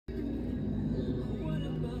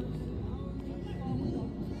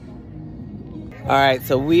All right,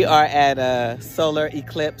 so we are at a solar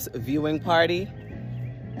eclipse viewing party,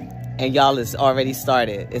 and y'all, it's already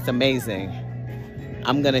started. It's amazing.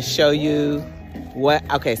 I'm gonna show you what,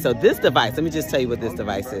 okay, so this device, let me just tell you what this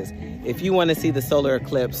device is. If you wanna see the solar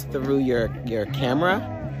eclipse through your camera,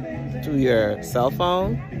 through your cell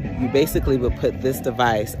phone, you basically would put this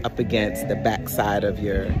device up against the back side of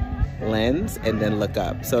your lens and then look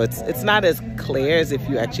up. So it's not as clear as if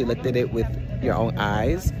you actually looked at it with your own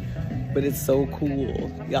eyes, but it's so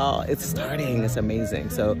cool. Y'all, it's starting, it's amazing.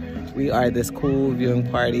 So we are at this cool viewing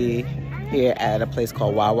party here at a place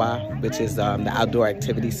called Wawa, which is the outdoor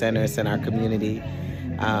activity center. It's in our community.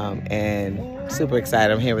 And super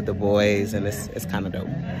excited. I'm here with the boys, and it's kind of dope.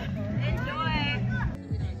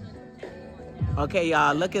 Okay,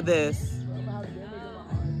 y'all, look at this.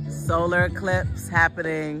 Solar eclipse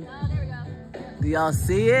happening. Do y'all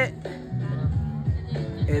see it?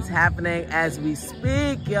 It's happening as we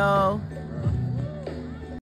speak, yo.